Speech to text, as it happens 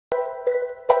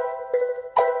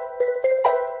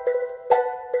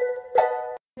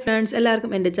Friends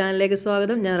എല്ലാവർക്കും എൻ്റെ ചാനലിലേക്ക്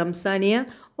സ്വാഗതം. ഞാൻ റംസാനിയ.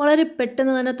 വളരെ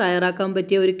പെട്ടെന്ന് തന്നെ തയ്യാറാക്കാൻ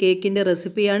പറ്റിയ ഒരു കേക്കിൻ്റെ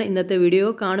റെസിപ്പിയാണ് ഇന്നത്തെ വീഡിയോ.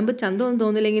 കാണുമ്പോൾ ചന്തമൊന്നും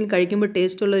തോന്നില്ലെങ്കിൽ കഴിക്കുമ്പോൾ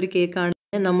ടേസ്റ്റുള്ള ഒരു കേക്കാണ്.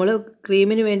 നമ്മൾ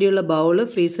ക്രീമിന് വേണ്ടിയുള്ള ബൗൾ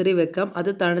ഫ്രീസറിൽ വെക്കാം.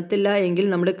 അത് തണുത്തില്ല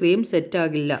എങ്കിൽ നമ്മുടെ ക്രീം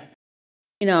സെറ്റാകില്ല.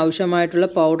 ഇതിനാവശ്യമായിട്ടുള്ള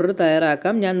പൗഡർ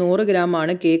തയ്യാറാക്കാം. ഞാൻ 100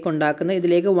 ഗ്രാമാണ് കേക്ക് ഉണ്ടാക്കുന്നത്.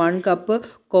 ഇതിലേക്ക് 1 കപ്പ്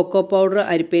കൊക്കോ പൗഡർ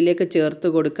അരിപ്പയിലേക്ക് ചേർത്ത്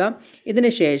കൊടുക്കാം. ഇതിന്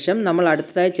ശേഷം നമ്മൾ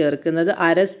അടുത്തതായി ചേർക്കുന്നത്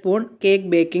 1/2 സ്പൂൺ കേക്ക്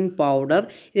ബേക്കിംഗ് പൗഡർ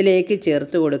ഇതിലേക്ക്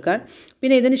ചേർത്ത് കൊടുക്കാം.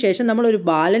 പിന്നെ ഇതിന് ശേഷം നമ്മളൊരു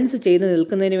ബാലൻസ് ചെയ്ത്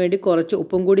നിൽക്കുന്നതിന് വേണ്ടി കുറച്ച്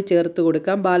ഉപ്പും കൂടി ചേർത്ത്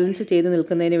കൊടുക്കാം. ബാലൻസ് ചെയ്ത്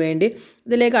നിൽക്കുന്നതിന് വേണ്ടി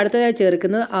ഇതിലേക്ക് അടുത്തതായി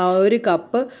ചേർക്കുന്നത് 1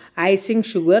 കപ്പ് ഐസിങ്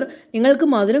ഷുഗർ. നിങ്ങൾക്ക്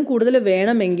മധുരം കൂടുതൽ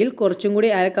വേണമെങ്കിൽ കുറച്ചും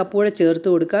കൂടി 1/2 കപ്പ് കൂടെ ചേർത്ത്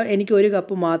കൊടുക്കാം. എനിക്ക് 1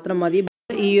 കപ്പ് മാത്രം മതി.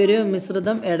 ഈ ഒരു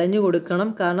മിശ്രിതം ഇടഞ്ഞു കൊടുക്കണം.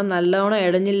 കാരണം നല്ലവണ്ണം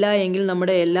ഇടഞ്ഞില്ല എങ്കിൽ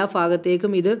നമ്മുടെ എല്ലാ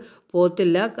ഭാഗത്തേക്കും ഇത്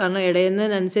പോത്തില്ല. കാരണം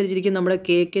ഇടയുന്നതിനനുസരിച്ചിരിക്കും നമ്മുടെ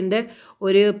കേക്കിൻ്റെ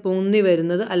ഒരു പൊന്തി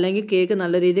വരുന്നത്. അല്ലെങ്കിൽ കേക്ക്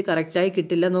നല്ല രീതിയിൽ കറക്റ്റായി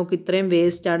കിട്ടില്ല. നമുക്ക് ഇത്രയും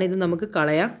വേസ്റ്റാണ്, ഇത് നമുക്ക്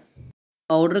കളയാം.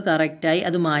 പൗഡർ കറക്റ്റായി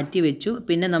അത് മാറ്റി വെച്ചു.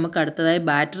 പിന്നെ നമുക്ക് അടുത്തതായി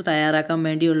ബാറ്റർ തയ്യാറാക്കാൻ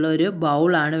വേണ്ടിയുള്ള ഒരു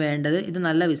ബൗളാണ് വേണ്ടത്. ഇത്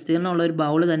നല്ല വിസ്തീർണ്ണമുള്ള ഒരു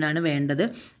ബൗൾ തന്നെയാണ് വേണ്ടത്.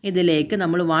 ഇതിലേക്ക്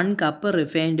നമ്മൾ 1 കപ്പ്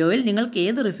റിഫൈൻഡ് ഓയിൽ, നിങ്ങൾക്ക്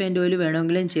ഏത് റിഫൈൻഡ് ഓയിൽ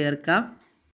വേണമെങ്കിലും ചേർക്കാം.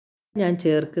 ഞാൻ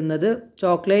ചേർക്കുന്നത്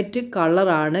ചോക്ലേറ്റ്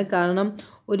കളറാണ്. കാരണം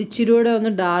ഒരു ഇച്ചിരിയൂടെ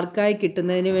ഒന്ന് ഡാർക്കായി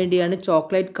കിട്ടുന്നതിന് വേണ്ടിയാണ്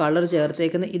ചോക്ലേറ്റ് കളർ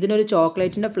ചേർത്തേക്കുന്നത്. ഇതിനൊരു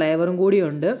ചോക്ലേറ്റിൻ്റെ ഫ്ലേവറും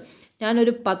കൂടിയുണ്ട്.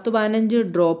 ഞാനൊരു 10-15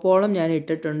 ഡ്രോപ്പോളം ഞാൻ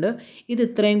ഇട്ടിട്ടുണ്ട്. ഇത്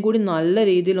ഇത്രയും കൂടി നല്ല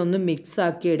രീതിയിൽ ഒന്ന് മിക്സ്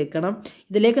ആക്കി എടുക്കണം.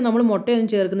 ഇതിലേക്ക് നമ്മൾ മുട്ടയൊന്നും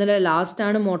ചേർക്കുന്നില്ല,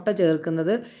 ലാസ്റ്റാണ് മുട്ട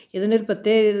ചേർക്കുന്നത്. ഇതിനൊരു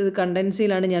പ്രത്യേക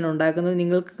കണ്ടൻസിയിലാണ് ഞാൻ ഉണ്ടാക്കുന്നത്.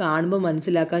 നിങ്ങൾക്ക് കാണുമ്പോൾ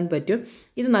മനസ്സിലാക്കാൻ പറ്റും.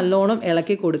 ഇത് നല്ലോണം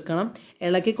ഇളക്കി കൊടുക്കണം.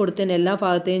 ഇളക്കി കൊടുത്തതിന് എല്ലാ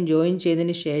ഭാഗത്തെയും ജോയിൻ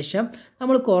ചെയ്തതിന് ശേഷം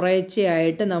നമ്മൾ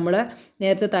കുറേശ്ശെയായിട്ട് നമ്മൾ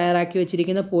നേരത്തെ തയ്യാറാക്കി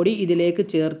വെച്ചിരിക്കുന്ന പൊടി ഇതിലേക്ക്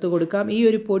ചേർത്ത് കൊടുക്കാം. ഈ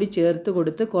ഒരു പൊടി ചേർത്ത്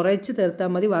കൊടുത്ത് കുറച്ച്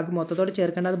ചേർത്താൽ മതി, ബാക്കി മൊത്തത്തോടെ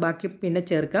ചേർക്കേണ്ടത് ബാക്കി പിന്നെ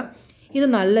ചേർക്കാം. ഇത്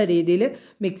നല്ല രീതിയിൽ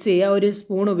മിക്സ് ചെയ്യുക. ഒരു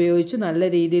സ്പൂൺ ഉപയോഗിച്ച് നല്ല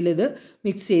രീതിയിൽ ഇത്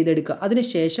മിക്സ് ചെയ്തെടുക്കുക.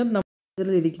 അതിനുശേഷം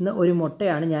ഇതിലിരിക്കുന്ന ഒരു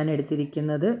മുട്ടയാണ് ഞാൻ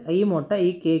എടുത്തിരിക്കുന്നത്. ഈ മുട്ട ഈ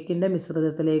കേക്കിൻ്റെ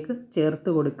മിശ്രിതത്തിലേക്ക് ചേർത്ത്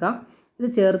കൊടുക്കാം. ഇത്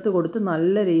ചേർത്ത് കൊടുത്ത്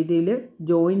നല്ല രീതിയിൽ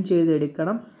ജോയിൻ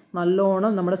ചെയ്തെടുക്കണം.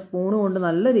 നല്ലോണം നമ്മുടെ സ്പൂൺ കൊണ്ട്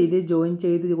നല്ല രീതിയിൽ ജോയിൻ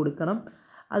ചെയ്ത് കൊടുക്കണം.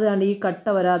 അതാണ് ഈ കട്ട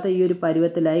വരാത്ത ഈ ഒരു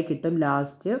പരുവത്തിലായി കിട്ടും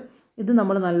ലാസ്റ്റ്. ഇത്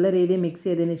നമ്മൾ നല്ല രീതിയിൽ മിക്സ്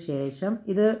ചെയ്തതിന് ശേഷം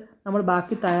ഇത് നമ്മൾ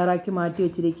ബാക്കി തയ്യാറാക്കി മാറ്റി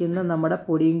വെച്ചിരിക്കുന്ന നമ്മുടെ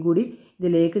പൊടിയും കൂടി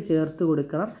ഇതിലേക്ക് ചേർത്ത്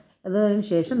കൊടുക്കണം. അതിന്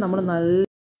ശേഷം നമ്മൾ നല്ല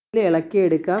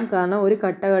ഇളക്കിയെടുക്കാം. കാരണം ഒരു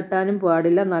കട്ട കെട്ടാനും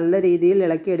പാടില്ല, നല്ല രീതിയിൽ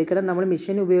ഇളക്കിയെടുക്കണം. നമ്മൾ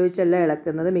മെഷീൻ ഉപയോഗിച്ചല്ല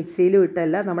ഇളക്കുന്നത്, മിക്സിയിലും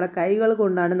ഇട്ടല്ല, നമ്മുടെ കൈകൾ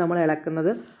കൊണ്ടാണ് നമ്മൾ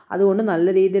ഇളക്കുന്നത്. അതുകൊണ്ട് നല്ല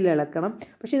രീതിയിൽ ഇളക്കണം.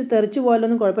 പക്ഷേ ഇത് തെറിച്ച്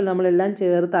പോയാലൊന്നും കുഴപ്പമില്ല. നമ്മളെല്ലാം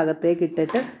ചേർത്ത് അകത്തേക്ക്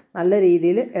ഇട്ടിട്ട് നല്ല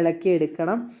രീതിയിൽ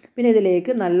ഇളക്കിയെടുക്കണം. പിന്നെ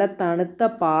ഇതിലേക്ക് നല്ല തണുത്ത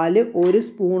പാല് 1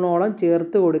 സ്പൂണോളം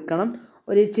ചേർത്ത് കൊടുക്കണം.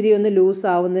 ഒരു ഇച്ചിരി ഒന്ന് ലൂസ്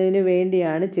ആവുന്നതിന്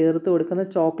വേണ്ടിയാണ് ചേർത്ത്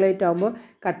കൊടുക്കുന്നത്. ചോക്ലേറ്റ് ആകുമ്പോൾ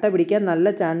കട്ട പിടിക്കാൻ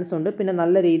നല്ല ചാൻസ് ഉണ്ട്. പിന്നെ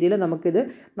നല്ല രീതിയിൽ നമുക്കിത്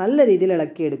നല്ല രീതിയിൽ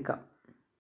ഇളക്കിയെടുക്കാം.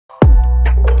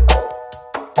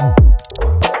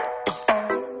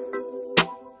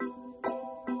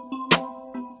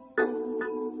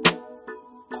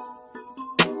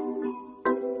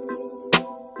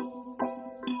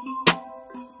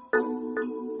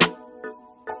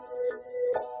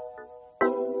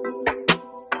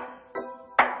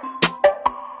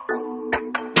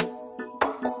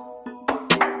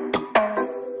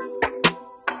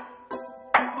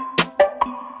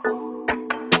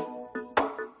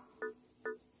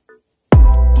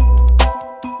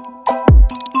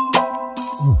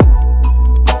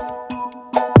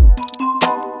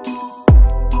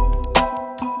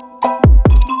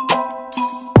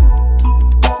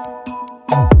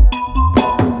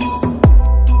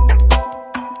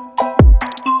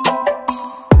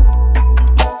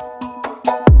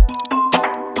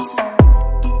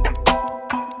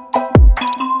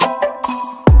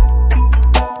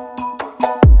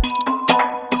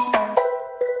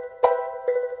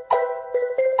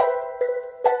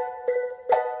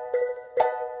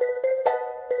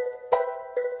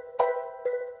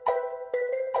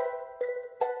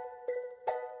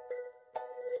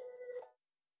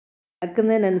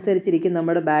 ഇളക്കുന്നതിനനുസരിച്ചിരിക്കും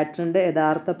നമ്മുടെ ബാറ്ററിൻ്റെ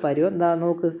യഥാർത്ഥ പരുവം. എന്താ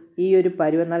നോക്ക്, ഈ ഒരു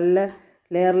പരുവം നല്ല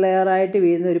ലെയറായിട്ട്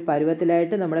വീഴുന്ന ഒരു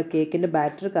പരുവത്തിലായിട്ട് നമ്മുടെ കേക്കിൻ്റെ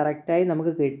ബാറ്റർ കറക്റ്റായി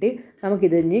നമുക്ക് കിട്ടി.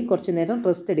 നമുക്കിതിനി കുറച്ച് നേരം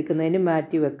റെസ്റ്റ് എടുക്കുന്നതിന്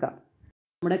മാറ്റി വെക്കാം.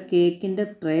 നമ്മുടെ കേക്കിൻ്റെ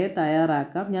ട്രേ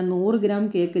തയ്യാറാക്കാം. ഞാൻ 100 ഗ്രാം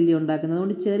കേക്കല്ലേ ഉണ്ടാക്കുന്നത്,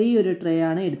 അതുകൊണ്ട് ചെറിയൊരു ട്രേ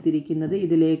ആണ് എടുത്തിരിക്കുന്നത്.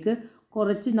 ഇതിലേക്ക്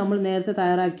കുറച്ച് നമ്മൾ നേരത്തെ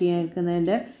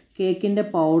തയ്യാറാക്കിയേക്കുന്നതിൻ്റെ കേക്കിൻ്റെ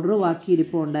പൗഡർ ബാക്കി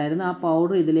ഇരിപ്പുണ്ടായിരുന്നു. ആ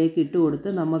പൗഡർ ഇതിലേക്ക് ഇട്ട് കൊടുത്ത്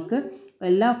നമുക്ക്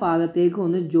എല്ലാ ഭാഗത്തേക്കും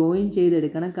ഒന്ന് ജോയിൻ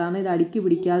ചെയ്തെടുക്കണം. കാരണം ഇത് അടുക്കി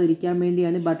പിടിക്കാതിരിക്കാൻ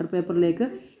വേണ്ടിയാണ് ബട്ടർ പേപ്പറിലേക്ക്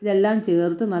ഇതെല്ലാം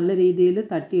ചേർത്ത് നല്ല രീതിയിൽ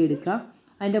തട്ടിയെടുക്കാം.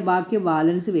 അതിൻ്റെ ബാക്കി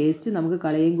ബാലൻസ് വേസ്റ്റ് നമുക്ക്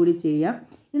കളയുകയും കൂടി ചെയ്യാം.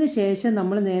 ഇതിന് ശേഷം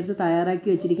നമ്മൾ നേരത്തെ തയ്യാറാക്കി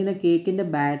വെച്ചിരിക്കുന്ന കേക്കിൻ്റെ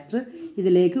ബാറ്റർ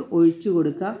ഇതിലേക്ക് ഒഴിച്ചു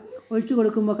കൊടുക്കാം. ഒഴിച്ചു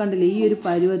കൊടുക്കുമ്പോൾ കണ്ടില്ലേ ഈ ഒരു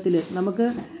പരുവത്തിൽ നമുക്ക്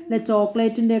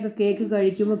ചോക്ലേറ്റിൻ്റെയൊക്കെ കേക്ക്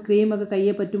കഴിക്കുമ്പോൾ ക്രീമൊക്കെ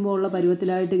കയ്യെ പറ്റുമ്പോൾ ഉള്ള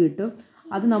പരുവത്തിലായിട്ട് കിട്ടും.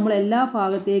 അത് നമ്മൾ എല്ലാ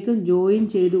ഭാഗത്തേക്കും ജോയിൻ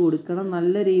ചെയ്ത് കൊടുക്കണം.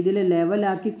 നല്ല രീതിയിൽ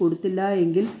ലെവലാക്കി കൊടുത്തില്ല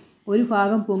എങ്കിൽ ഒരു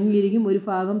ഭാഗം പൊങ്ങിയിരിക്കും, ഒരു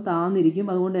ഭാഗം താന്നിരിക്കും.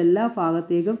 അതുകൊണ്ട് എല്ലാ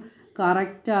ഭാഗത്തേക്കും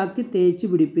കറക്റ്റാക്കി തേച്ച്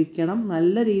പിടിപ്പിക്കണം.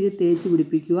 നല്ല രീതിയിൽ തേച്ച്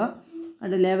പിടിപ്പിക്കുക,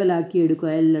 അത് ലെവലാക്കി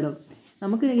എടുക്കുക എല്ലായിടും.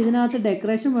 നമുക്ക് ഇതിനകത്ത്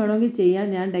ഡെക്കറേഷൻ വേണമെങ്കിൽ ചെയ്യാം.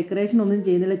 ഞാൻ ഡെക്കറേഷൻ ഒന്നും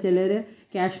ചെയ്യുന്നില്ല. ചിലർ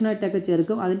കാഷ്നട്ടൊക്കെ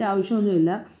ചേർക്കും, അതിൻ്റെ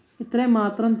ആവശ്യമൊന്നുമില്ല. ഇത്രയും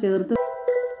മാത്രം ചേർത്ത്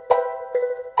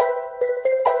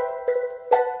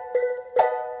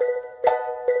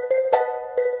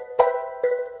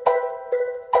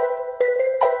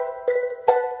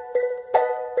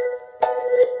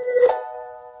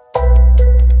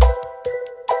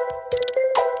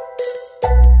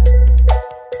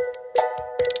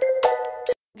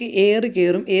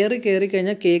എയർ കയറി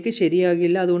കഴിഞ്ഞാൽ കേക്ക്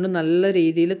ശരിയാകില്ല. അതുകൊണ്ട് നല്ല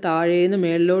രീതിയിൽ താഴേന്ന്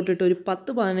മേളിലോട്ടിട്ട് ഒരു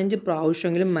 10-15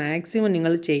 പ്രാവശ്യമെങ്കിലും മാക്സിമം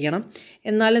നിങ്ങൾ ചെയ്യണം.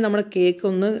 എന്നാലേ നമ്മുടെ കേക്ക്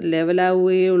ഒന്ന്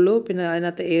ലെവലാവുകയുള്ളൂ, പിന്നെ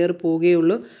അതിനകത്ത് എയർ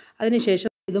പോവുകയുള്ളൂ. അതിനുശേഷം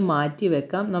ഇത് മാറ്റി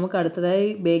വെക്കാം. നമുക്ക് അടുത്തതായി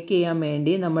ബേക്ക് ചെയ്യാൻ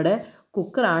വേണ്ടി നമ്മുടെ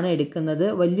കുക്കറാണ് എടുക്കുന്നത്.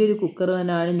 വലിയൊരു കുക്കർ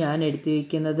തന്നെയാണ് ഞാൻ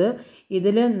എടുത്തിരിക്കുന്നത്.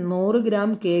 ഇതിൽ 100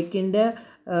 ഗ്രാം കേക്കിൻ്റെ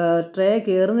ട്രേ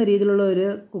കയറുന്ന രീതിയിലുള്ള ഒരു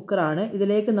കുക്കറാണ്.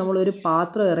 ഇതിലേക്ക് നമ്മളൊരു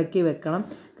പാത്രം ഇറക്കി വെക്കണം.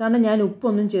 കാരണം ഞാൻ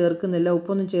ഉപ്പൊന്നും ചേർക്കുന്നില്ല.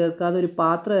 ഉപ്പൊന്നും ചേർക്കാതെ ഒരു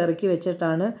പാത്രം ഇറക്കി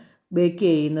വെച്ചിട്ടാണ് ബേക്ക്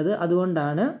ചെയ്യുന്നത്.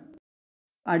 അതുകൊണ്ടാണ്.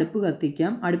 അടുപ്പ്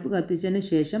കത്തിക്കാം. അടുപ്പ് കത്തിച്ചതിന്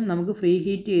ശേഷം നമുക്ക് ഫ്രീ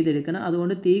ഹീറ്റ് ചെയ്തെടുക്കണം.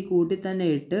 അതുകൊണ്ട് തീ കൂട്ടി തന്നെ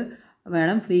ഇട്ട്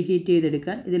വേണം ഫ്രീ ഹീറ്റ്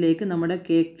ചെയ്തെടുക്കാൻ. ഇതിലേക്ക് നമ്മുടെ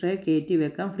കേക്ക് ട്രേ കയറ്റി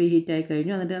വെക്കാം. ഫ്രീ ഹീറ്റായി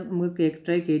കഴിഞ്ഞു. എന്നിട്ട് നമുക്ക് കേക്ക്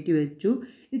ട്രേ കയറ്റി വെച്ചു.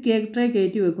 ഈ കേക്ക് ട്രേ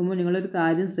കയറ്റി വെക്കുമ്പോൾ നിങ്ങളൊരു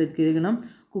കാര്യം ശ്രദ്ധിക്കണം.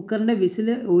 കുക്കറിൻ്റെ വിസിൽ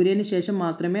ഊരിയതിന് ശേഷം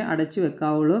മാത്രമേ അടച്ചു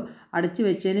വെക്കാവുള്ളൂ. അടച്ചു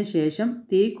വെച്ചതിന് ശേഷം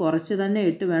തീ കുറച്ച് തന്നെ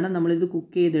ഇട്ട് വേണം നമ്മളിത്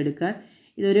കുക്ക് ചെയ്തെടുക്കാൻ.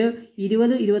 ഇതൊരു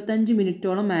 20-25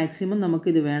 മിനിറ്റോളം മാക്സിമം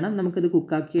നമുക്കിത് വേണം. നമുക്കിത്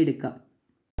കുക്കാക്കി എടുക്കാം.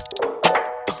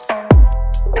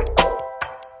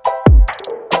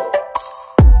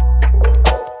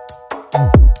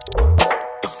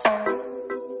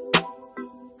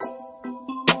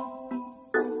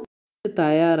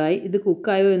 തയ്യാറായി. ഇത്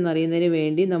കുക്കായോ എന്നറിയുന്നതിന്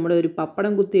വേണ്ടി നമ്മുടെ ഒരു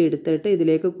പപ്പടം കുത്തി എടുത്തിട്ട്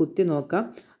ഇതിലേക്ക് കുത്തി നോക്കാം.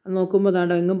 നോക്കുമ്പോൾ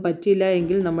താണ്ട് എങ്ങും പറ്റിയില്ല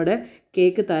എങ്കിൽ നമ്മുടെ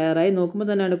കേക്ക് തയ്യാറായി. നോക്കുമ്പോൾ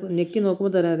തന്നെ ഞെക്കി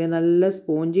നോക്കുമ്പോൾ തന്നെ അറിയാം നല്ല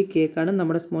സ്പോഞ്ചി കേക്കാണ്.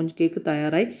 നമ്മുടെ സ്പോഞ്ച് കേക്ക്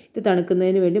തയ്യാറായി. ഇത്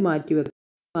തണുക്കുന്നതിന് വേണ്ടി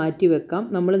മാറ്റി വെക്കാം.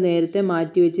 നമ്മൾ നേരത്തെ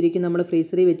മാറ്റി വെച്ചിരിക്കുന്ന നമ്മുടെ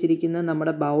ഫ്രീസറിൽ വെച്ചിരിക്കുന്ന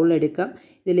നമ്മുടെ ബൗൾ എടുക്കാം.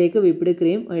 ഇതിലേക്ക് വിപ്പിഡ്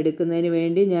ക്രീം എടുക്കുന്നതിന്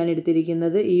വേണ്ടി ഞാൻ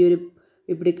എടുത്തിരിക്കുന്നത് ഈ ഒരു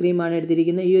വിപ്പിഡ് ക്രീമാണ്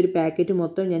എടുത്തിരിക്കുന്നത്. ഈ ഒരു പാക്കറ്റ്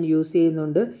മൊത്തം ഞാൻ യൂസ്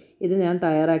ചെയ്യുന്നുണ്ട്. ഇത് ഞാൻ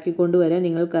തയ്യാറാക്കിക്കൊണ്ട് വരാൻ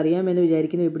നിങ്ങൾക്കറിയാമെന്ന്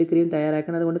വിചാരിക്കുന്നു. വിപ്പിഡ് ക്രീം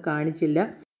തയ്യാറാക്കുന്നത് കൊണ്ട് കാണിച്ചില്ല.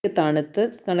 തണുത്ത്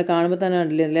കാണുമ്പോൾ തന്നെ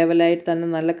ഉണ്ടല്ലോ ലെവലായിട്ട് തന്നെ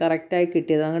നല്ല കറക്റ്റായി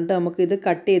കിട്ടിയത്. അങ്ങോട്ട് നമുക്കിത്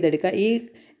കട്ട് ചെയ്തെടുക്കാം. ഈ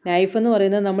നൈഫ് എന്ന്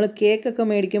പറയുന്നത് നമ്മൾ കേക്കൊക്കെ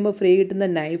മേടിക്കുമ്പോൾ ഫ്രീ കിട്ടുന്ന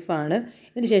നൈഫാണ്.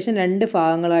 ഇതിന് ശേഷം 2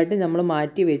 ഭാഗങ്ങളായിട്ട് നമ്മൾ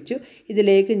മാറ്റി വെച്ചു.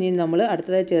 ഇതിലേക്ക് ഇനി നമ്മൾ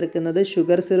അടുത്തതായി ചേർക്കുന്നത്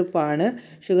ഷുഗർ സിറപ്പാണ്.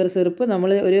 ഷുഗർ സിറപ്പ്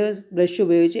നമ്മൾ ഒരു ബ്രഷ്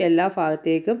ഉപയോഗിച്ച് എല്ലാ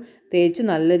ഭാഗത്തേക്കും തേച്ച്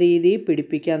നല്ല രീതിയിൽ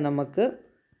പിടിപ്പിക്കാം. നമുക്ക്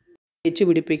തേച്ച്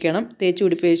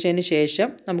പിടിപ്പിച്ചതിന്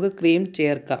ശേഷം നമുക്ക് ക്രീം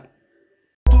ചേർക്കാം.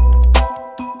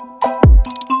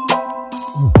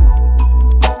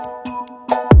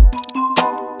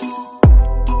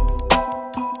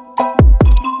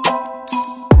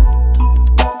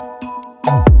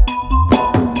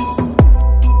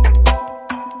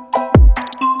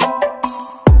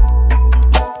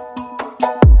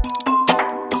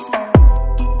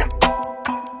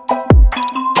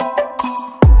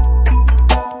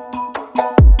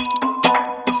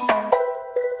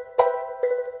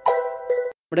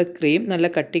 നമ്മുടെ ക്രീം നല്ല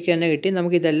കട്ടിക്ക് തന്നെ കിട്ടി.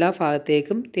 നമുക്കിതെല്ലാ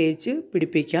ഭാഗത്തേക്കും തേച്ച്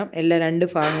പിടിപ്പിക്കാം. എല്ലാ 2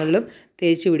 ഭാഗങ്ങളിലും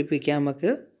തേച്ച് പിടിപ്പിക്കാം.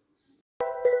 നമുക്ക്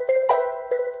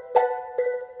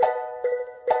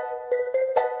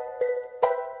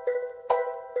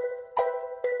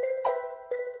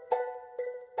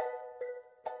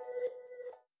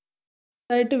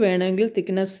ആയിട്ട് വേണമെങ്കിൽ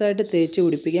തിക്നെസ്സായിട്ട് തേച്ച്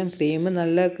പിടിപ്പിക്കാം. ക്രീം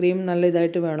നല്ല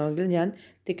ഇതായിട്ട് വേണമെങ്കിൽ ഞാൻ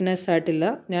തിക്നെസ്സായിട്ടില്ല,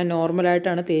 ഞാൻ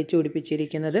നോർമലായിട്ടാണ് തേച്ച്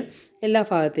പിടിപ്പിച്ചിരിക്കുന്നത്. എല്ലാ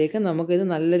ഭാഗത്തേക്കും നമുക്കിത്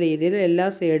നല്ല രീതിയിൽ എല്ലാ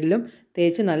സൈഡിലും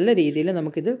തേച്ച് നല്ല രീതിയിൽ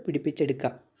നമുക്കിത്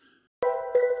പിടിപ്പിച്ചെടുക്കാം.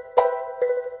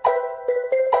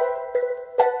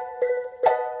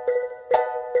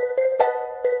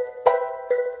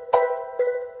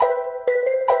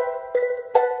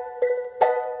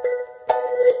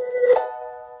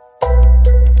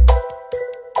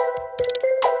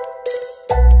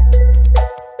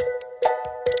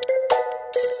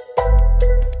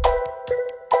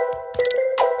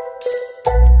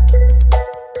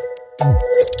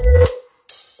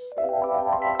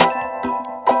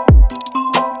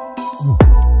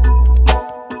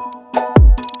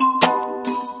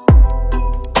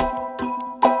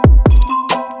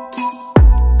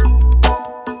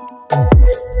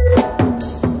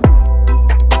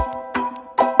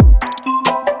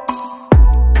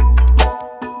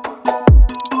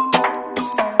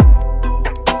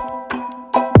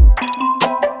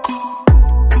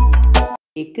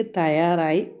 കേക്ക്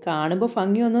തയ്യാറായി. കാണുമ്പോൾ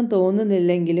ഭംഗിയൊന്നും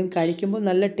തോന്നുന്നില്ലെങ്കിലും കഴിക്കുമ്പോൾ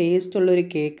നല്ല ടേസ്റ്റുള്ളൊരു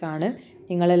കേക്കാണ്.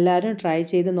 നിങ്ങളെല്ലാവരും ട്രൈ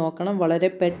ചെയ്ത് നോക്കണം. വളരെ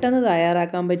പെട്ടെന്ന്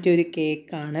തയ്യാറാക്കാൻ പറ്റിയ ഒരു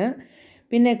കേക്കാണ്.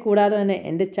 പിന്നെ കൂടാതെ തന്നെ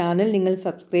എൻ്റെ ചാനൽ നിങ്ങൾ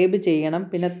സബ്സ്ക്രൈബ് ചെയ്യണം.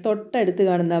 പിന്നെ തൊട്ടടുത്ത്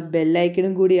കാണുന്ന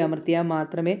ബെല്ലൈക്കണും കൂടി അമർത്തിയാൽ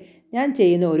മാത്രമേ ഞാൻ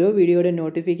ചെയ്യുന്ന ഓരോ വീഡിയോയുടെ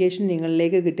നോട്ടിഫിക്കേഷൻ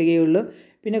നിങ്ങളിലേക്ക് കിട്ടുകയുള്ളൂ.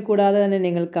 പിന്നെ കൂടാതെ തന്നെ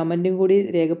നിങ്ങൾ കമൻറ്റും കൂടി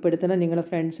രേഖപ്പെടുത്തണം. നിങ്ങളുടെ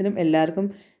ഫ്രണ്ട്സിനും എല്ലാവർക്കും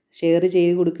ഷെയർ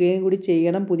ചെയ്ത് കൊടുക്കുകയും കൂടി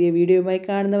ചെയ്യണം. പുതിയ വീഡിയോയുമായി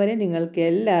കാണുന്നവരെ നിങ്ങൾക്ക്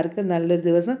എല്ലാവർക്കും നല്ലൊരു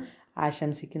ദിവസം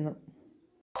ആശംസിക്കുന്നു.